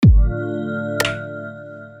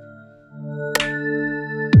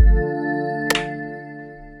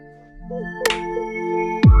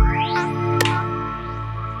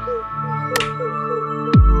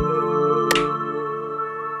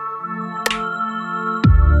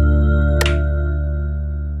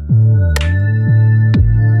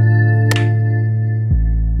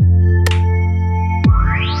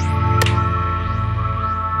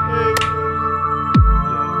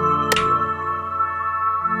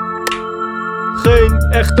Geen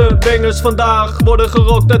echte bangers vandaag, worden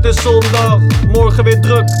gerokt, het is zondag. Morgen weer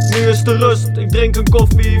druk, nu is de rust. Ik drink een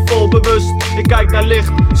koffie, vol bewust. Ik kijk naar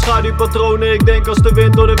licht, schaduwpatronen. Ik denk als de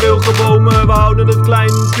wind door de wilgenbomen. We houden het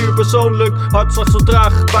klein, puur persoonlijk. Hartslag zo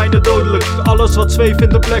traag, bijna dodelijk. Alles wat zweeft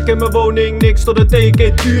vindt een plek in mijn woning. Niks tot het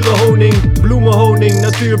teken, pure honing. Bloemenhoning,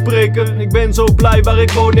 natuurpreken. Ik ben zo blij waar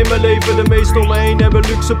ik woon in mijn leven. De meesten om me heen hebben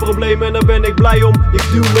luxe problemen en daar ben ik blij om. Ik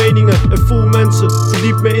duw meningen en voel mensen,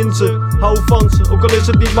 verdiep me in ze. Hou van ze, ook al is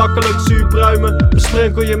het niet makkelijk. Zuurpruimen,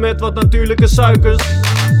 besprenkel je met wat natuurlijke suikers.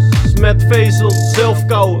 Met vezels, zelf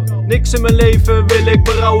kauwen. Niks in mijn leven wil ik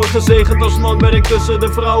berouwen. Gezegend als man ben ik tussen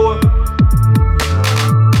de vrouwen.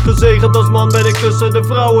 Gezegend als man ben ik tussen de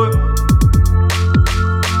vrouwen.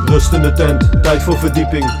 Rust in de tent, tijd voor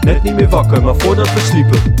verdieping. Net niet meer wakker, maar voordat we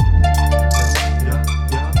sliepen.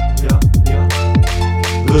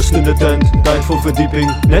 Rust in de tent, tijd voor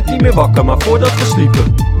verdieping. Net niet meer wakker, maar voordat we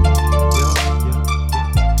sliepen.